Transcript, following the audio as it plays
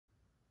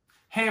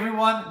Hey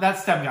everyone,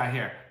 that's STEM Guy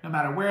here. No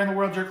matter where in the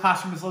world your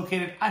classroom is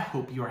located, I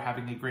hope you are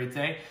having a great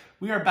day.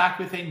 We are back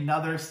with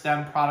another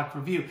STEM product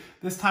review.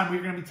 This time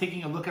we're going to be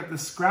taking a look at the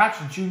Scratch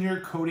Junior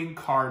Coding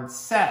Card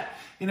Set.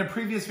 In a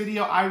previous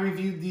video, I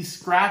reviewed the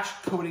Scratch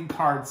Coding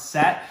Card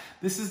Set.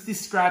 This is the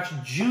Scratch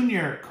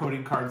Junior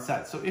Coding Card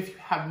Set. So if you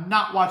have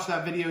not watched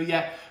that video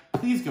yet,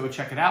 please go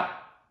check it out.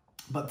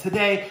 But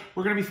today,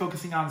 we're going to be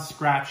focusing on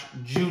Scratch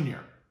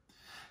Junior.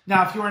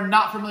 Now, if you are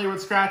not familiar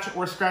with Scratch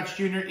or Scratch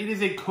Junior, it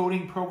is a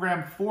coding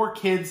program for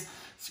kids.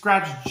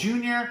 Scratch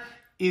Junior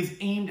is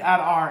aimed at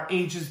our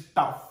ages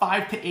about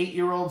 5 to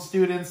 8-year-old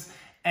students.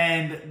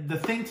 And the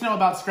thing to know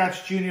about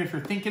Scratch Junior, if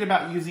you're thinking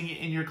about using it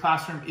in your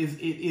classroom, is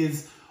it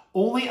is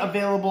only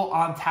available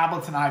on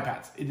tablets and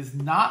iPads. It is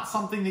not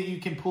something that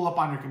you can pull up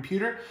on your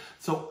computer.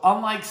 So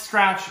unlike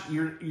Scratch,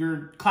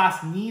 your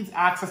class needs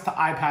access to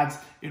iPads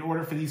in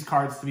order for these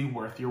cards to be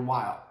worth your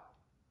while.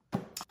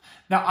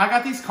 Now, I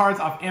got these cards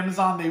off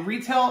Amazon. They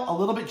retail a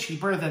little bit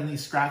cheaper than the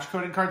Scratch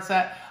Coding Card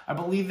Set. I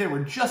believe they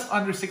were just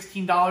under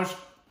 $16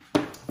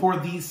 for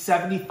the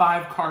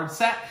 75 card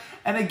set.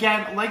 And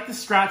again, like the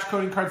Scratch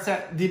Coding Card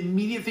Set, the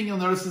immediate thing you'll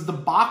notice is the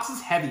box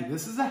is heavy.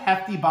 This is a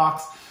hefty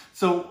box.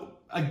 So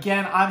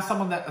again, I'm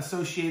someone that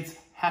associates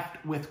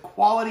heft with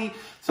quality.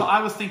 So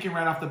I was thinking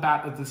right off the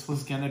bat that this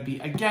was going to be,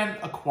 again,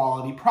 a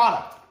quality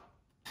product.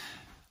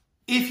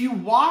 If you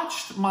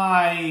watched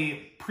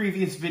my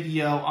previous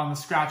video on the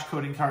Scratch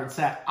Coding Card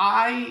Set,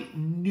 I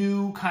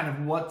knew kind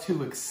of what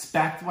to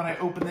expect when I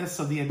opened this,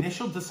 so the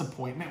initial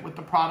disappointment with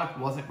the product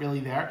wasn't really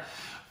there.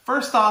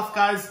 First off,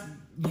 guys,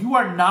 you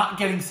are not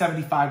getting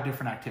 75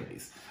 different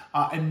activities.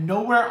 And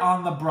nowhere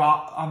on the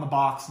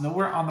box,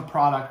 nowhere on the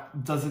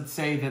product does it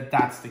say that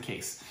that's the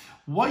case.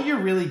 What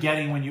you're really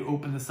getting when you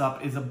open this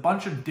up is a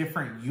bunch of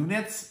different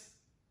units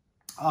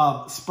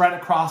spread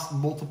across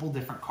multiple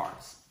different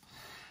cards.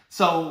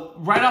 So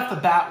right off the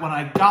bat, when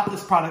I got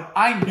this product,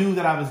 I knew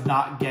that I was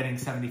not getting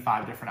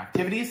 75 different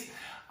activities.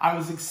 I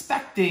was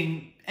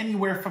expecting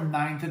anywhere from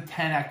 9 to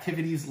 10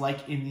 activities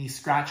like in the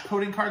Scratch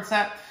Coding Card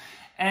Set,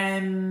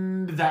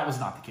 and that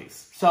was not the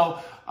case. So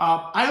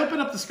I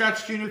opened up the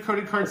Scratch Junior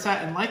Coding Card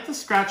Set, and like the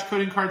Scratch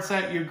Coding Card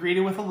Set, you're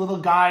greeted with a little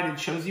guide. It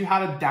shows you how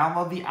to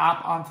download the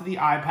app onto the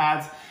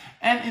iPads,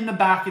 and in the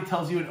back, it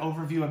tells you an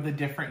overview of the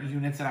different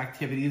units and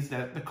activities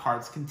that the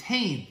cards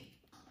contain.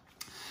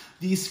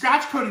 The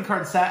Scratch Coding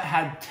Card Set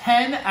had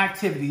 10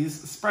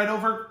 activities spread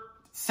over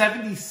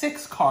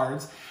 76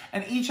 cards,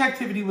 and each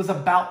activity was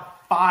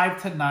about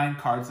 5 to 9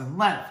 cards in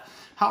length.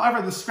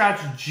 However, the Scratch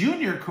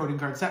Junior Coding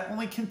Card Set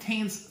only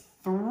contains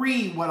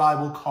 3 what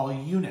I will call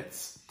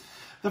units.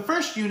 The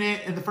first unit,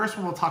 and the first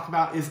one we'll talk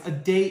about, is A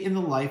Day in the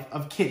Life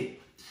of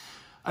Kitty.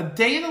 A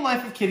Day in the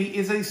Life of Kitty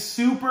is a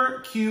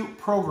super cute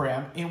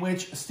program in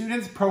which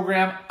students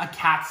program a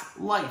cat's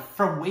life,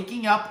 from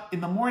waking up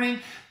in the morning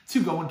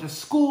to going to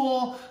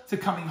school, to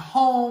coming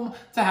home,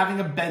 to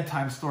having a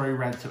bedtime story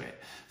read to it.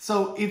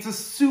 So it's a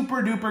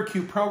super duper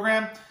cute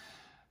program.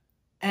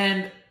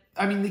 And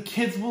I mean, the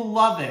kids will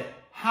love it.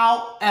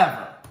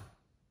 However,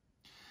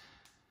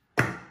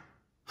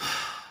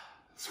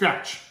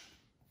 Scratch,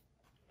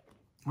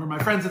 or my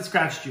friends at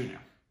Scratch Junior,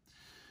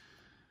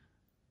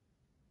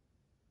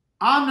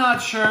 I'm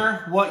not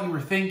sure what you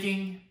were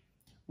thinking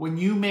when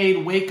you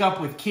made Wake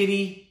Up with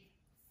Kitty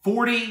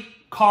 40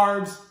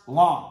 cards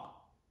long.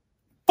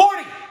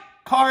 40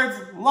 cards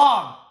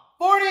long.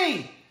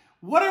 40!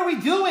 What are we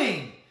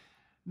doing?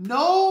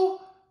 No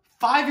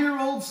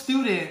 5-year-old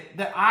student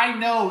that I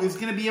know is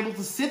going to be able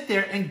to sit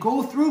there and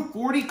go through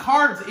 40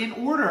 cards in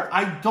order.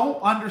 I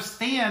don't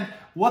understand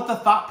what the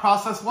thought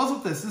process was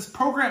with this. This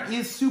program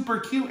is super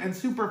cute and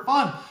super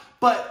fun,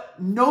 but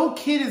no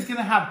kid is going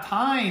to have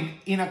time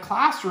in a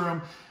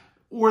classroom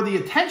or the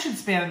attention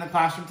span in the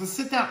classroom to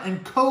sit down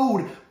and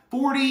code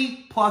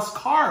 40 plus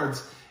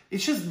cards.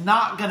 It's just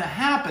not going to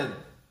happen.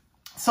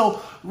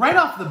 So right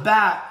off the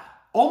bat,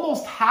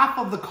 almost half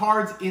of the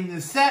cards in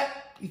this set,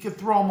 you could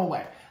throw them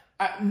away.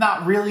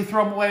 Not really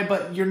throw them away,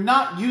 but you're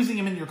not using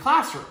them in your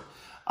classroom.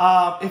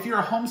 If you're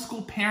a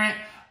homeschool parent,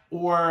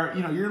 or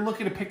you're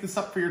looking to pick this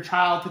up for your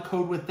child to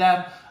code with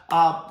them,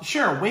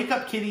 sure, Wake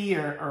Up Kitty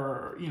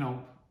or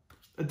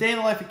A Day in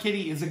the Life of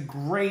Kitty is a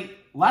great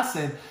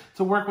lesson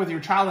to work with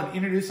your child and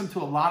introduce them to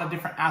a lot of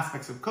different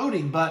aspects of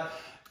coding, but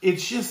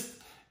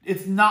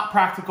it's not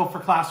practical for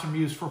classroom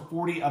use for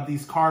 40 of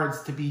these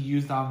cards to be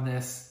used on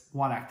this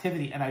one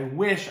activity. And I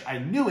wish I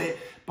knew it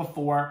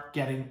before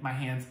getting my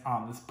hands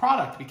on this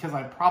product, because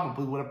I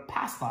probably would have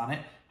passed on it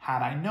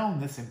had I known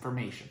this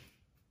information.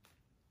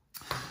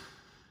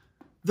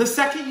 The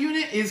second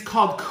unit is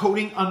called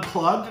Coding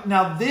Unplugged.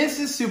 Now,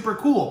 this is super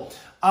cool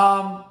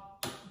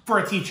for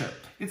a teacher.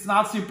 It's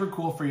not super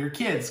cool for your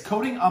kids.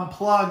 Coding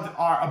Unplugged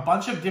are a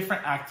bunch of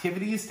different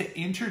activities to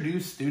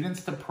introduce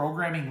students to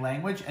programming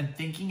language and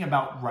thinking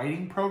about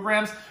writing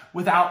programs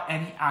without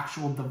any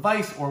actual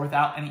device or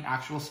without any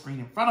actual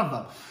screen in front of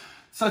them,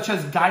 such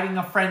as guiding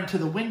a friend to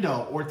the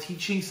window, or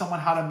teaching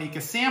someone how to make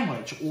a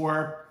sandwich,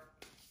 or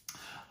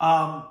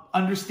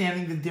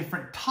understanding the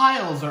different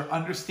tiles, or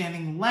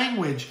understanding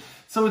language.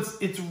 So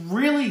it's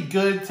really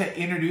good to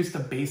introduce the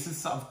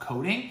basics of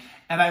coding.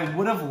 And I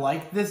would have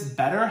liked this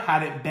better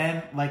had it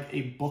been like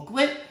a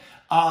booklet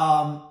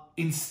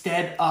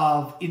instead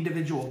of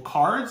individual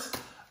cards,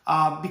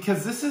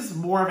 because this is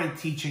more of a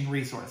teaching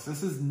resource.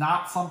 This is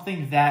not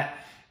something that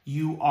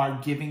you are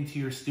giving to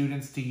your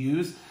students to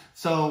use.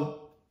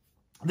 So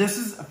this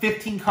is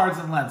 15 cards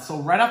in length. So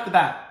right off the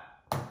bat,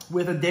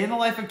 with A Day in the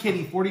Life of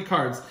Kitty, 40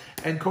 cards,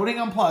 and Coding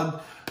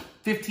Unplugged,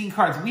 15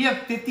 cards. We have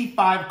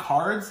 55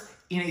 cards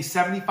in a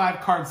 75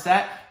 card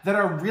set that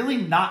are really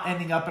not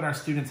ending up in our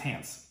students'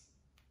 hands.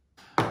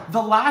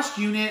 The last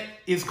unit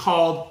is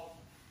called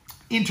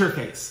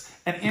Interface.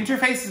 An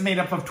interface is made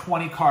up of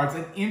 20 cards.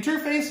 An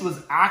interface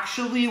was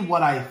actually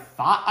what I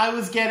thought I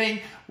was getting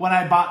when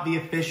I bought the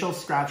official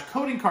Scratch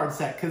coding card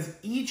set, because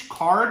each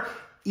card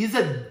is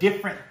a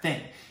different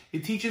thing.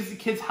 It teaches the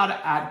kids how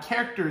to add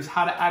characters,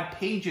 how to add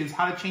pages,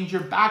 how to change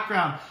your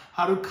background,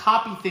 how to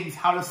copy things,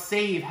 how to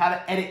save, how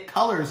to edit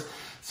colors.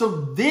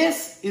 So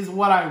this is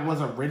what I was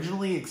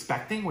originally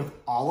expecting with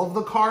all of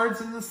the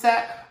cards in the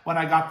set when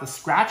I got the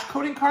Scratch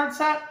coding card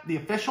set, the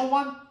official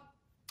one.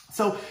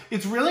 So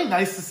it's really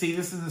nice to see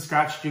this in the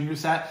Scratch Junior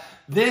set.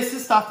 This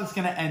is stuff that's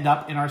going to end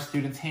up in our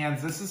students'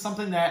 hands. This is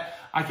something that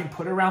I can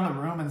put around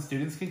the room and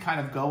students can kind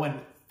of go and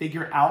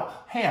figure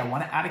out, hey, I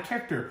want to add a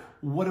character.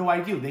 What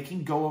do? They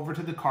can go over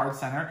to the card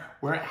center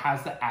where it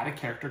has the add a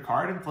character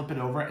card and flip it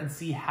over and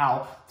see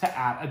how to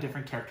add a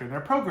different character in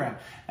their program.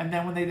 And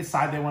then when they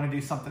decide they want to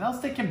do something else,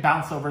 they can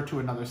bounce over to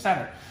another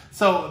center.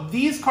 So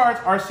these cards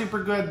are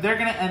super good. They're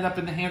going to end up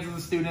in the hands of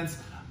the students.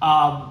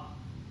 And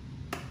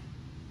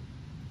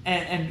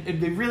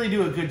they really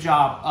do a good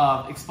job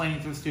of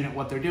explaining to the student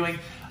what they're doing.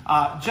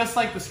 Just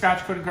like the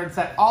Scratch coding card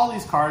set, all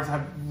these cards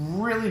have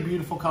really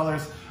beautiful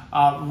colors,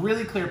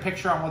 really clear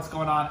picture on what's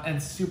going on,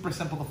 and super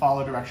simple to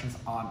follow directions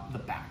on the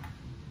back.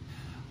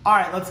 All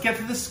right, let's get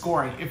to the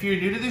scoring. If you're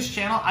new to this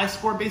channel, I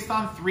score based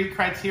on 3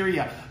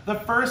 criteria. The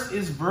first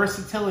is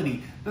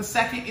versatility, the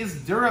second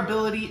is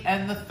durability,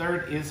 and the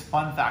third is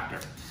fun factor.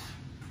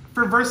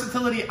 For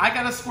versatility, I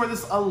gotta score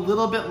this a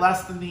little bit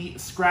less than the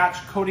Scratch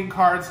coding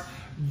cards,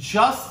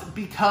 just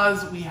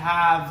because we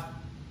have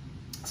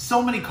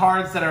so many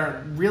cards that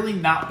are really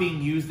not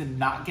being used and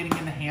not getting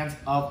in the hands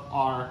of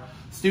our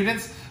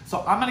students.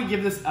 So I'm going to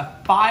give this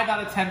a 5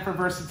 out of 10 for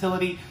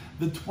versatility.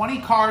 The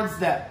 20 cards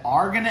that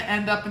are going to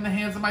end up in the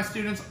hands of my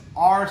students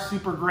are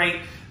super great.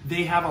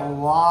 They have a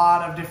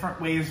lot of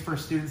different ways for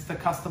students to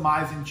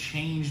customize and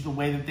change the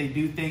way that they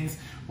do things,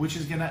 which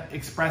is going to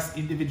express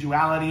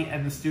individuality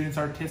and the student's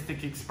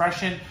artistic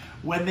expression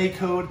when they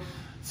code.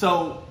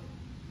 So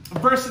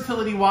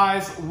versatility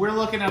wise, we're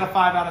looking at a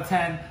 5 out of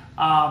 10.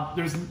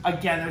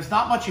 There's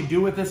not much you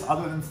do with this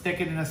other than stick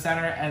it in a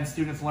center and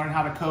students learn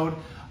how to code.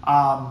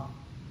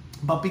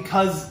 But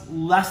because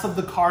less of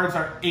the cards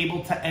are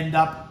able to end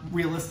up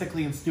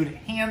realistically in student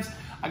hands,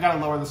 I got to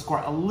lower the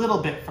score a little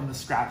bit from the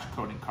Scratch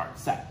coding card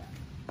set.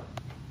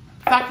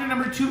 Factor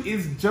number 2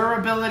 is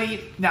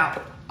durability.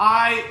 Now,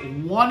 I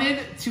wanted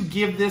to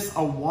give this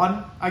a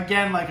 1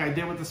 again, like I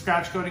did with the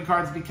Scratch coding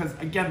cards, because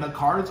again, the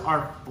cards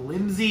are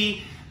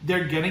flimsy.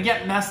 They're going to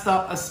get messed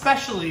up,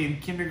 especially in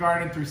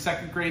kindergarten through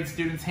 2nd grade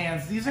students'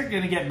 hands. These are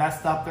going to get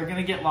messed up. They're going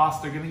to get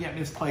lost. They're going to get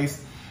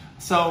misplaced.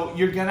 So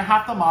you're going to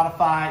have to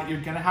modify.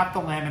 You're going to have to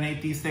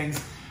laminate these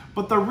things.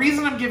 But the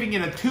reason I'm giving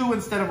it a 2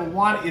 instead of a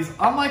 1 is,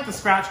 unlike the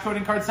Scratch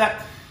coding card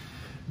set,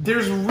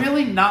 there's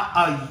really not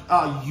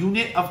a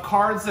unit of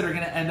cards that are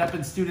going to end up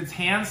in students'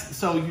 hands.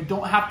 So you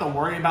don't have to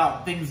worry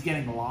about things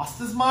getting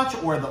lost as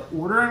much or the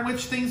order in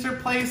which things are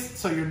placed.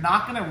 So you're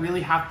not going to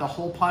really have to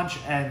hole punch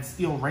and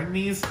steel ring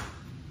these.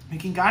 You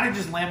can kind of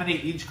just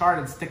laminate each card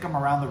and stick them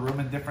around the room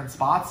in different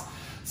spots.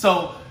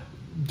 So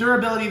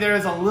durability there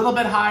is a little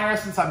bit higher,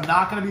 since I'm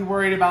not going to be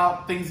worried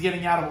about things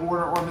getting out of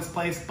order or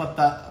misplaced, but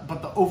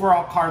the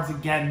overall cards,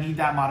 again, need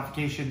that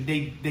modification.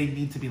 They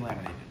need to be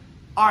laminated.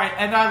 All right,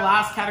 and our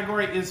last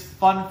category is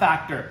fun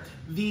factor.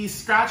 The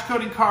Scratch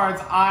coding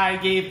cards, I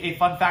gave a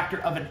fun factor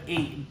of an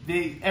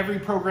 8. Every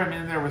program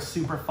in there was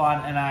super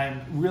fun, and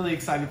I'm really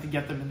excited to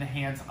get them in the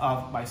hands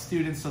of my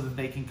students so that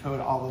they can code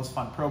all those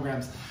fun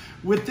programs.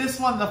 With this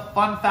one, the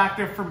fun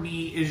factor for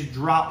me is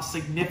dropped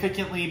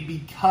significantly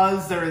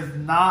because there is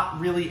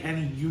not really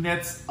any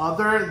units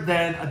other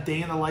than A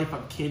Day in the Life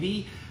of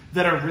Kitty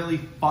that are really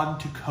fun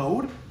to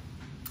code.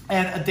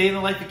 And A Day in the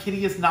Life of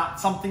Kitty is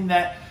not something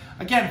that,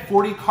 again,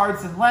 40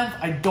 cards in length,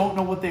 I don't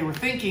know what they were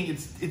thinking.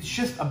 It's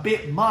just a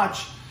bit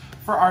much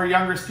for our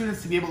younger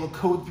students to be able to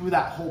code through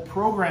that whole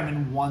program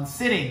in one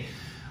sitting.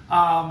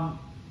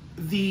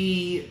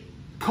 The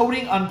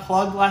Coding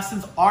Unplugged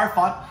lessons are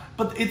fun,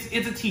 but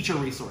it's a teacher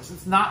resource.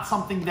 It's not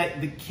something that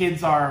the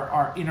kids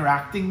are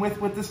interacting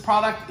with this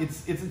product.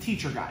 It's a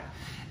teacher guide.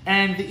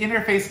 And the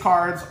interface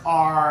cards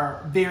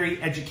are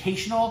very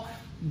educational.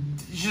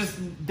 Just,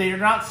 they're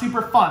not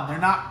super fun. They're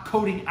not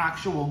coding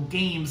actual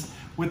games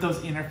with those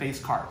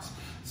interface cards.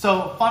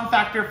 So fun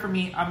factor for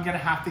me, I'm gonna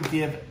have to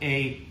give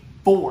a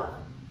 4.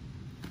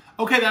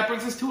 Okay, that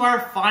brings us to our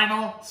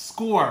final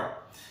score.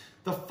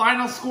 The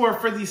final score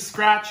for the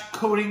Scratch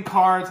coding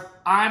cards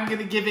I'm going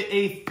to give it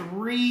a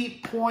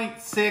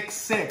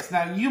 3.66.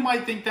 Now, you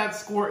might think that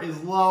score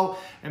is low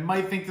and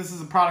might think this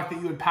is a product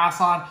that you would pass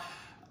on.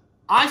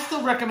 I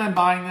still recommend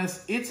buying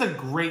this. It's a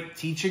great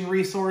teaching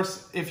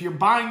resource. If you're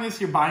buying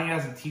this, you're buying it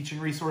as a teaching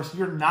resource.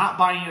 You're not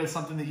buying it as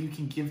something that you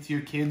can give to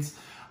your kids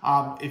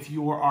if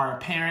you are a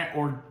parent,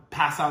 or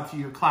pass out to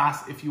your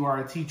class if you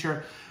are a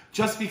teacher,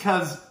 just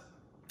because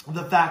of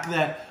the fact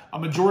that a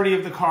majority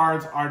of the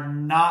cards are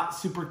not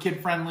super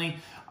kid-friendly.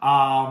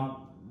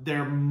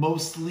 They're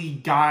mostly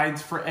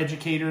guides for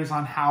educators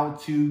on how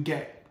to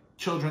get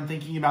children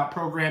thinking about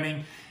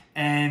programming,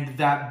 and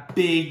that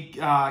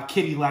big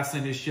kiddie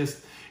lesson is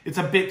just, it's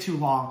a bit too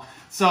long.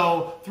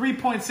 So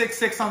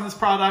 3.66 on this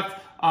product.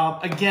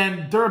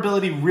 Again,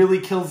 durability really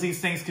kills these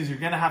things because you're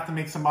going to have to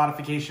make some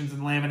modifications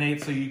and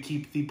laminate so you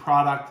keep the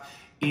product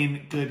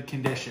in good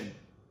condition.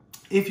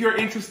 If you're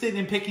interested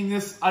in picking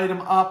this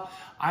item up,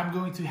 I'm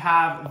going to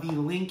have the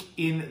link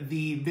in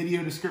the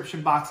video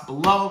description box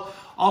below.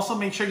 Also,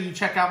 make sure you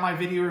check out my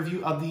video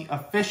review of the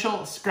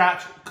official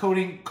scratch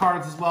coating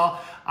cards as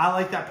well. I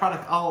like that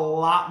product a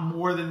lot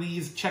more than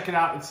these. Check it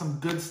out. It's some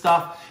good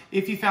stuff.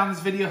 If you found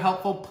this video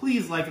helpful,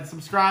 please like and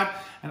subscribe,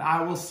 and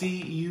I will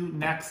see you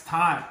next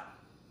time.